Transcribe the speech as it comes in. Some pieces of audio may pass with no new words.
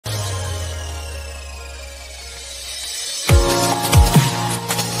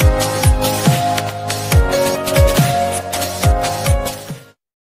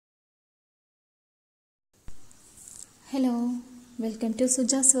Welcome to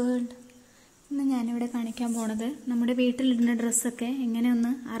Suja's world. ഇന്ന് ഞാനിവിടെ കാണിക്കാൻ പോണത് നമ്മുടെ വീട്ടിലിടുന്ന ഡ്രസ്സൊക്കെ എങ്ങനെ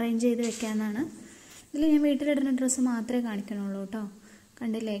ഒന്ന് അറേഞ്ച് ചെയ്ത് വെക്കാമെന്നാണ്. ഇതിൽ ഞാൻ വീട്ടിലിടുന്ന ഡ്രസ്സ് മാത്രമേ കാണിക്കണുള്ളൂ കേട്ടോ.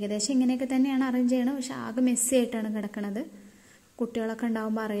 കണ്ടില്ലേ, ഏകദേശം ഇങ്ങനെയൊക്കെ തന്നെയാണ് അറേഞ്ച് ചെയ്യണം. പക്ഷെ ആകെ മെസ്സി ആയിട്ടാണ് കിടക്കണത്. കുട്ടികളൊക്കെ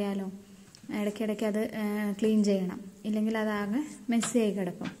ഉണ്ടാകുമ്പോൾ അറിയാലോ, ഇടയ്ക്കിടയ്ക്ക് അത് ക്ലീൻ ചെയ്യണം, ഇല്ലെങ്കിൽ അതാകെ മെസ്സി ആയി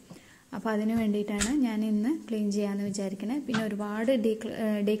കിടക്കും. അപ്പോൾ അതിന് വേണ്ടിയിട്ടാണ് ഞാൻ ഇന്ന് ക്ലീൻ ചെയ്യാമെന്ന് വിചാരിക്കുന്നത്. പിന്നെ ഒരുപാട്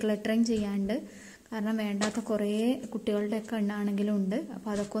ഡീക്ലട്ടറിങ് ചെയ്യാണ്ട്, കാരണം വേണ്ടാത്ത കുറേ കുട്ടികളുടെയൊക്കെ എണ്ണാണെങ്കിലും ഉണ്ട്. അപ്പോൾ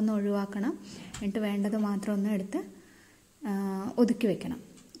അതൊക്കെ ഒന്ന് ഒഴിവാക്കണം. എന്നിട്ട് വേണ്ടത് മാത്രം ഒന്ന് എടുത്ത് ഒതുക്കി വെക്കണം.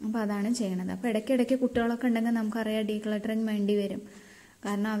 അപ്പോൾ അതാണ് ചെയ്യണത്. അപ്പോൾ ഇടയ്ക്കിടയ്ക്ക് കുട്ടികളൊക്കെ ഉണ്ടെങ്കിൽ നമുക്കറിയാം ഡീക്ലട്ടറിങ് വേണ്ടി വരും.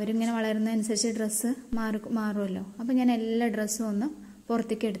 കാരണം അവരിങ്ങനെ വളരുന്നതനുസരിച്ച് ഡ്രസ്സ് മാറുമല്ലോ. അപ്പോൾ ഞാൻ എല്ലാ ഡ്രസ്സും ഒന്ന്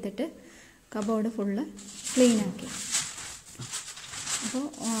പുറത്തേക്ക് എടുത്തിട്ട് കബോർഡ് ഫുള്ള് ക്ലീനാക്കി. അപ്പോൾ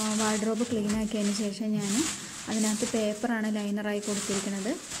വാർഡ്രോബ് ക്ലീനാക്കിയതിന് ശേഷം ഞാൻ അതിനകത്ത് പേപ്പറാണ് ലൈനറായി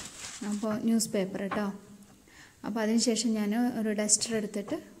കൊടുത്തിരിക്കുന്നത്. അപ്പോൾ ന്യൂസ് പേപ്പർ കേട്ടോ. അപ്പോൾ അതിനുശേഷം ഞാൻ ഒരു ഡസ്റ്റർ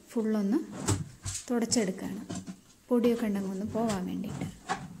എടുത്തിട്ട് ഫുള്ളൊന്ന് തുടച്ചെടുക്കുകയാണ്, പൊടിയൊക്കെ ഉണ്ടെങ്കിൽ ഒന്ന് പോകാൻ വേണ്ടിയിട്ട്.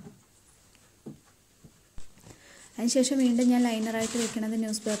 അതിനുശേഷം വീണ്ടും ഞാൻ ലൈനറായിട്ട് വെക്കുന്നത്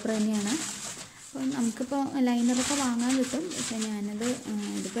ന്യൂസ് പേപ്പർ തന്നെയാണ്. അപ്പോൾ നമുക്കിപ്പോൾ ലൈനറൊക്കെ വാങ്ങാൻ കിട്ടും. പക്ഷേ ഞാനത്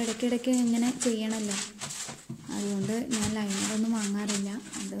ഇതിപ്പോൾ ഇടയ്ക്കിടയ്ക്ക് ഇങ്ങനെ ചെയ്യണമല്ലോ, അതുകൊണ്ട് ഞാൻ ലൈനറൊന്നും വാങ്ങാറില്ല.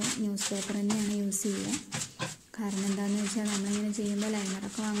 അത് ന്യൂസ് പേപ്പർ തന്നെയാണ് യൂസ് ചെയ്യുക. കാരണം എന്താണെന്ന് വെച്ചാൽ നമ്മളിങ്ങനെ ചെയ്യുമ്പോൾ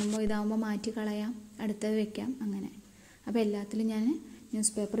ലൈനറൊക്കെ വാങ്ങുമ്പോൾ ഇതാകുമ്പോൾ മാറ്റി കളയാം, അടുത്തത് വെക്കാം, അങ്ങനെ. അപ്പോൾ എല്ലാത്തിലും ഞാൻ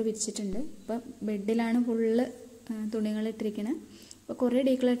ന്യൂസ് പേപ്പർ വിരിച്ചിട്ടുണ്ട്. ഇപ്പോൾ ബെഡിലാണ് ഫുള്ള് തുണികളിട്ടിരിക്കുന്നത്. അപ്പോൾ കുറേ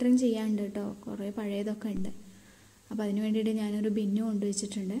ഡീക്ലട്ടറിങ് ചെയ്യാനുണ്ട് കേട്ടോ, കുറേ പഴയതൊക്കെ ഉണ്ട്. അപ്പോൾ അതിന് വേണ്ടിയിട്ട് ഞാനൊരു ബിന്നു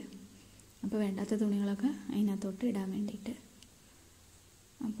കൊണ്ടുവച്ചിട്ടുണ്ട്. അപ്പോൾ വേണ്ടാത്ത തുണികളൊക്കെ അതിനകത്തോട്ട് ഇടാൻ വേണ്ടിയിട്ട്.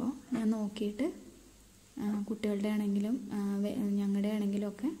 അപ്പോൾ ഞാൻ നോക്കിയിട്ട് കുട്ടികളുടെ ആണെങ്കിലും ഞങ്ങളുടെ ആണെങ്കിലും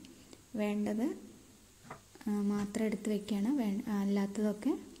ഒക്കെ വേണ്ടത് മാത്രം എടുത്ത് വയ്ക്കുകയാണ്,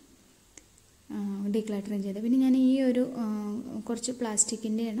 അല്ലാത്തതൊക്കെ ഡീക്ലട്ടറിങ് ചെയ്ത്. പിന്നെ ഞാൻ ഈ ഒരു കുറച്ച്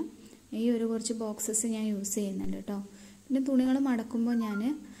പ്ലാസ്റ്റിക്കിൻ്റെയാണ് ഈ ഒരു കുറച്ച് ബോക്സസ് ഞാൻ യൂസ് ചെയ്യുന്നുണ്ട് കേട്ടോ. പിന്നെ തുണികൾ മടക്കുമ്പോൾ ഞാൻ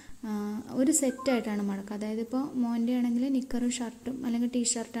ഒരു സെറ്റായിട്ടാണ് മടക്കുക. അതായത് ഇപ്പോൾ മോൻ്റെ ആണെങ്കിൽ നിക്കറും ഷർട്ടും, അല്ലെങ്കിൽ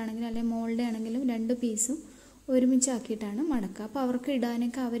ടീഷർട്ടാണെങ്കിലും, അല്ലെങ്കിൽ മോളുടെ ആണെങ്കിലും 2 പീസും ഒരുമിച്ചാക്കിയിട്ടാണ് മടക്കുക. അപ്പോൾ അവർക്ക്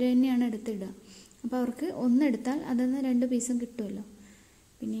ഇടാനൊക്കെ അവർ തന്നെയാണ് എടുത്തിടുക. അപ്പോൾ അവർക്ക് ഒന്നെടുത്താൽ അതിൽ നിന്ന് 2 പീസും കിട്ടുമല്ലോ.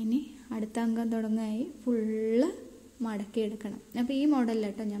 പിന്നെ ഇനി അടുത്ത അംഗം തുടങ്ങായി ഫുള്ള് മടക്കിയെടുക്കണം. അപ്പോൾ ഈ മോഡലിൽ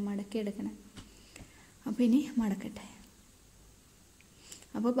കേട്ടോ ഞാൻ മടക്കിയെടുക്കണം. അപ്പോൾ ഇനി മടക്കട്ടെ.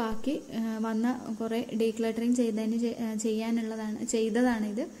 അപ്പോൾ ബാക്കി വന്ന കുറേ ഡീക്ലട്ടറിങ്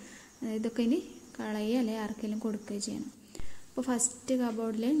ചെയ്തതാണിത്. ഇതൊക്കെ ഇനി കളയുക അല്ലെങ്കിൽ ആർക്കെങ്കിലും കൊടുക്കുകയോ ചെയ്യണം. അപ്പോൾ ഫസ്റ്റ്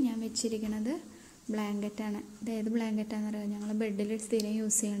കബോർഡിൽ ഞാൻ വെച്ചിരിക്കുന്നത് ബ്ലാങ്കറ്റാണ്. ഇത് ഏത് ബ്ലാങ്കറ്റാണെന്ന് അറിയാം, ഞങ്ങൾ ബെഡിൽ സ്ഥിരം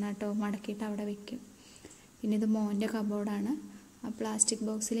യൂസ് ചെയ്യണം കേട്ടോ, മടക്കിയിട്ട് അവിടെ വെക്കും. പിന്നെ ഇത് മോൻ്റെ കബോർഡാണ്. ആ പ്ലാസ്റ്റിക്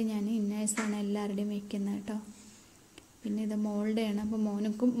ബോക്സിൽ ഞാൻ ഇന്നേഴ്സാണ് എല്ലാവരുടെയും വെക്കുന്നത് കേട്ടോ. പിന്നെ ഇത് മോളുടെയാണ്. അപ്പോൾ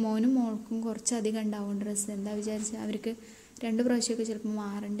മോനും മോൾക്കും കുറച്ചധികം ഉണ്ടാവും ഡ്രസ്സ്. എന്താ വിചാരിച്ചാൽ അവർക്ക് 2 പ്രാവശ്യമൊക്കെ ചിലപ്പോൾ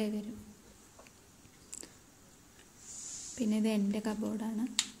മാറേണ്ടി വരും. പിന്നെ ഇത് എൻ്റെ കബോർഡാണ്.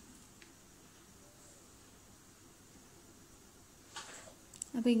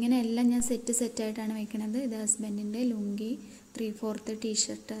 അപ്പോൾ ഇങ്ങനെ എല്ലാം ഞാൻ സെറ്റായിട്ടാണ് വെക്കുന്നത്. ഇത് ഹസ്ബൻഡിൻ്റെ ലുങ്കി, 3/4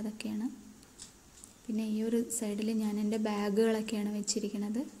 ടീഷർട്ട്, അതൊക്കെയാണ്. പിന്നെ ഈ ഒരു സൈഡിൽ ഞാൻ എൻ്റെ ബാഗുകളൊക്കെയാണ്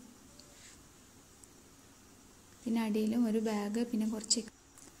വെച്ചിരിക്കുന്നത്. പിന്നെ അടിയിലും ഒരു ബാഗ്, പിന്നെ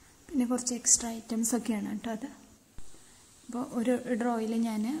കുറച്ച് എക്സ്ട്രാ ഐറ്റംസ് ഒക്കെയാണ് കേട്ടോ അത്. അപ്പോൾ ഒരു ഡ്രോയിൽ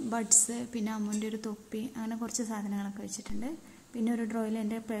ഞാൻ ബഡ്സ്, പിന്നെ അമ്മൂൻ്റെ ഒരു തൊപ്പി, അങ്ങനെ കുറച്ച് സാധനങ്ങളൊക്കെ വെച്ചിട്ടുണ്ട്. പിന്നെ ഒരു ഡ്രോയിൽ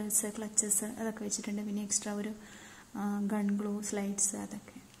എൻ്റെ പേഴ്സ്, ക്ലച്ചസ്, അതൊക്കെ വെച്ചിട്ടുണ്ട്. പിന്നെ എക്സ്ട്രാ ഒരു ഗൺ ഗ്ലൂ, സ്ലൈഡ്സ്,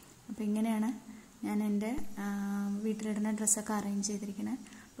 അതൊക്കെ. അപ്പോൾ ഇങ്ങനെയാണ് ഞാൻ എൻ്റെ വീട്ടിലിടുന്ന ഡ്രസ്സൊക്കെ അറേഞ്ച് ചെയ്തിരിക്കുന്നത്.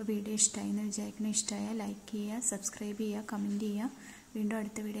 അപ്പോൾ വീഡിയോ ഇഷ്ടമായി എന്ന് വിചാരിക്കണം. ഇഷ്ടമായാൽ ലൈക്ക് ചെയ്യുക, സബ്സ്ക്രൈബ് ചെയ്യുക, കമൻറ്റ് ചെയ്യുക. വീണ്ടും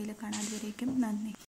അടുത്ത വീഡിയോയിൽ കാണാൻ വരേക്കും നന്ദി.